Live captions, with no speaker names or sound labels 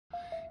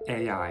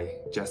AI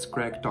just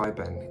cracked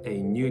open a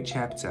new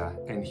chapter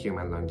in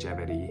human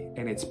longevity,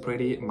 and it's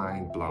pretty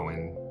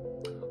mind-blowing.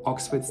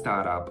 Oxford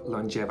startup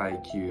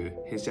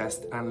LongevIQ has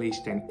just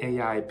unleashed an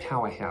AI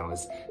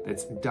powerhouse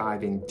that's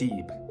diving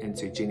deep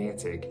into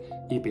genetic,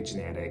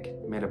 epigenetic,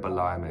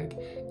 metabolomic,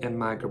 and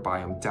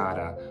microbiome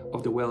data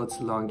of the world's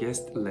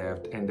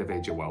longest-lived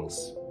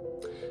individuals.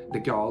 The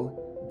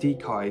goal?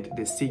 Decode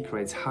the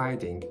secrets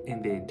hiding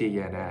in their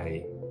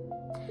DNA.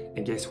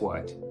 And guess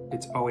what?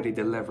 It's already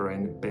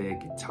delivering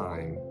big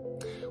time.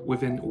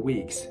 Within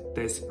weeks,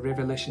 this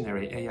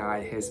revolutionary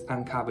AI has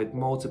uncovered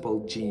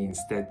multiple genes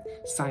that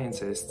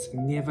scientists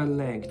never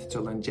linked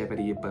to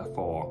longevity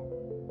before.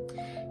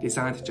 These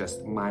aren't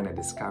just minor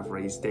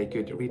discoveries, they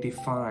could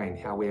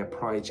redefine how we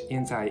approach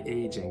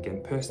anti-aging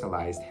and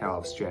personalized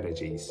health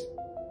strategies.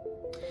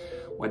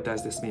 What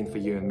does this mean for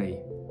you and me?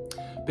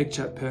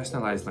 Picture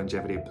personalized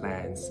longevity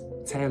plans,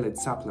 tailored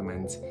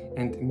supplements,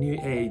 and new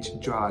age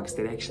drugs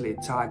that actually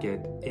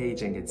target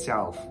aging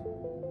itself.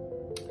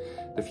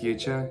 The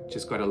future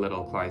just got a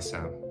little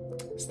closer.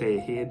 Stay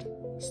ahead,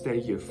 stay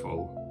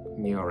youthful.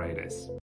 Neoradus.